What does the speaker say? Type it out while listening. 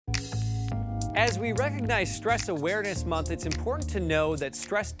As we recognize Stress Awareness Month, it's important to know that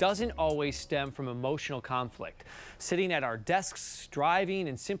stress doesn't always stem from emotional conflict. Sitting at our desks, driving,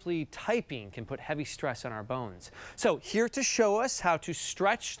 and simply typing can put heavy stress on our bones. So here to show us how to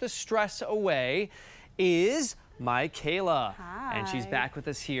stretch the stress away is Michaela. Hi. And she's back with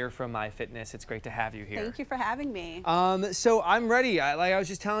us here from My Fitness. It's great to have you here. Thank you for having me. So I'm ready. Like I was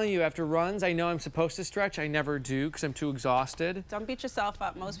just telling you, after runs, I know I'm supposed to stretch. I never do because I'm too exhausted. Don't beat yourself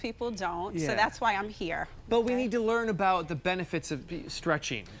up. Most people don't. Yeah. So that's why I'm here. But we need to learn about the benefits of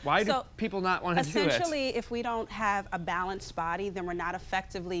stretching. Why do people not want to do it? Essentially, if we don't have a balanced body, then we're not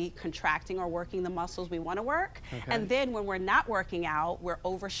effectively contracting or working the muscles we want to work. Okay. And then when we're not working out, we're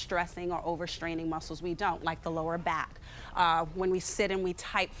overstressing or overstraining muscles we don't, like the lower back. When we sit and we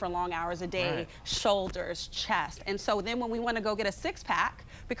type for long hours a day, right. Shoulders, chest. And so then when we want to go get a six-pack,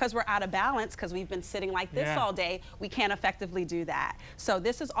 because we're out of balance, because we've been sitting like this all day, we can't effectively do that. So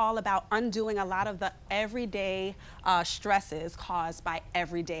this is all about undoing a lot of the everyday stresses caused by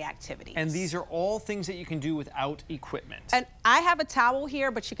everyday activities. And these are all things that you can do without equipment. And I have a towel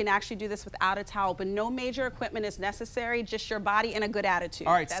here, but you can actually do this without a towel, but no major equipment is necessary, just your body and a good attitude.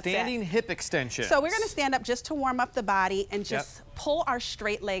 All right, That's standing it. hip extensions. So we're gonna stand up just to warm up the body and just pull our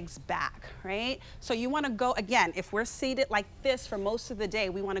straight legs back, right? So you wanna go, again, if we're seated like this for most of the day,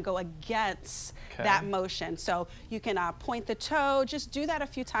 we wanna go against that motion. So you can point the toe, just do that a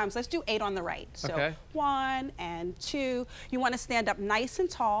few times. Let's do 8 on the right. So 1 and 2. You wanna stand up nice and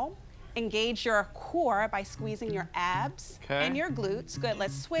tall. Engage your core by squeezing your abs and your glutes. Good,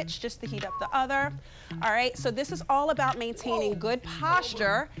 let's switch just to heat up the other. All right, so this is all about maintaining good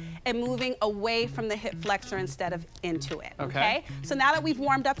posture and moving away from the hip flexor instead of into it, okay? So now that we've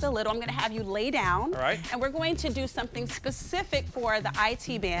warmed up the little, I'm gonna have you lay down. All right. And we're going to do something specific for the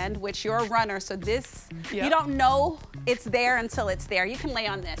IT band, which you're a runner, so this, you don't know it's there until it's there. You can lay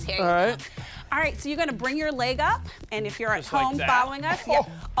on this, here you go. All right, so you're gonna bring your leg up, and if you're at home following us,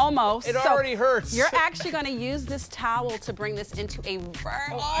 almost. It already hurts. You're actually gonna use this towel to bring this into a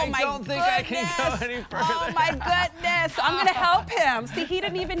I don't think I can go any further. Oh my goodness, so I'm gonna help him. See, he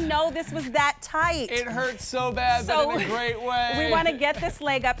didn't even know this was that tight. It hurts so bad, but in a great way. We wanna get this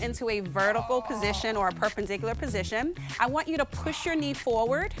leg up into a vertical position or a perpendicular position. I want you to push your knee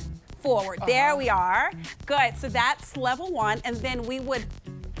forward. There we are. Good, so that's level 1, and then we would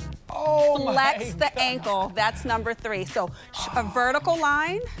flex the ankle. That's number 3. So a vertical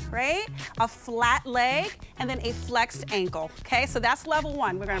line, right? A flat leg, and then a flexed ankle. Okay, so that's level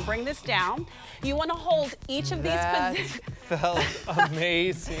 1. We're gonna bring this down. You wanna hold each of these positions. Felt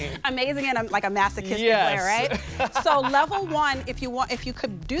amazing. Amazing and like a masochistic way, right? So level 1, if you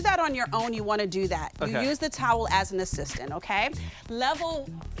could do that on your own, you wanna do that. You use the towel as an assistant, okay? Level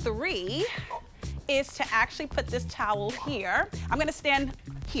 3 is to actually put this towel here. I'm gonna stand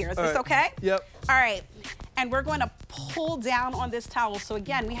here. Is this okay? Yep. All right. And we're going to pull down on this towel. So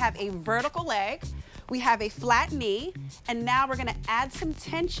again, we have a vertical leg, we have a flat knee, and now we're gonna add some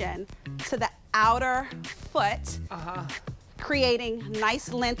tension to the outer foot, creating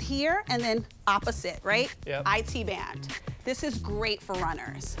nice length here, and then opposite, right? IT band. This is great for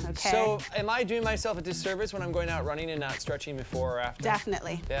runners, okay? So am I doing myself a disservice when I'm going out running and not stretching before or after?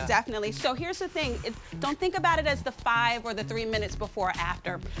 Definitely, definitely. So here's the thing, don't think about it as the 5 or the 3 minutes before or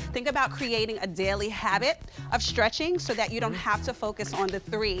after. Think about creating a daily habit of stretching so that you don't have to focus on the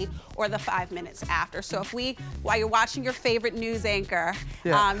 3 or the 5 minutes after. So if while you're watching your favorite news anchor,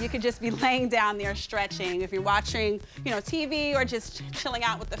 you could just be laying down there stretching. If you're watching, TV or just chilling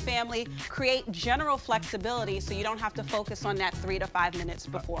out with the family, create general flexibility so you don't have to focus on that 3 to 5 minutes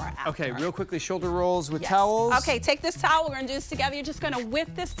before or after. Okay, real quickly, shoulder rolls with towels. Okay, take this towel, we're gonna do this together. You're just gonna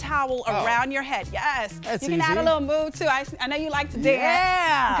whip this towel around your head. Yes. That's you can add a little move too. I know you like to dance.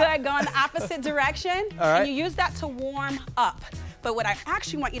 Yeah. Good, go in the opposite direction. All right. And you use that to warm up. But what I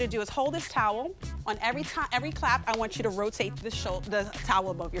actually want you to do is hold this towel. On every clap, I want you to rotate the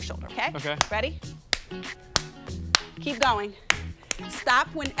towel above your shoulder, okay? Okay. Ready? Keep going.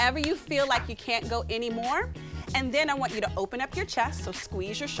 Stop whenever you feel like you can't go anymore. And then I want you to open up your chest, so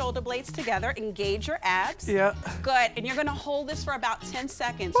squeeze your shoulder blades together, engage your abs. Yeah. Good, and you're gonna hold this for about 10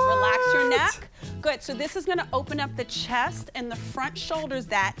 seconds. Relax your neck. Good, so this is gonna open up the chest and the front shoulders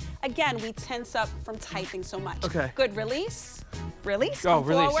that, again, we tense up from typing so much. Okay. Good, release. Release, Go,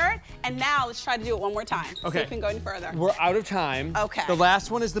 come forward. And now let's try to do it one more time. Okay. See if we can go any further. We're out of time. Okay. The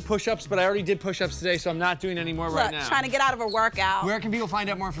last one is the push-ups, but I already did push-ups today, so I'm not doing any more right now. Trying to get out of a workout. Where can people find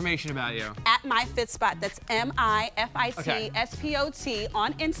out more information about you? At MyFitSpot. That's MyFitSpot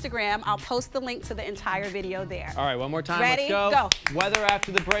on Instagram. I'll post the link to the entire video there. All right, one more time. Ready? Let's go. Go. Weather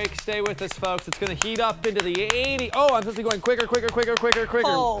after the break. Stay with us, folks. It's going to heat up into the 80s. Oh, I'm supposed to be going quicker, quicker, quicker, quicker, quicker.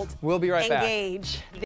 Hold. We'll be right back. Engage.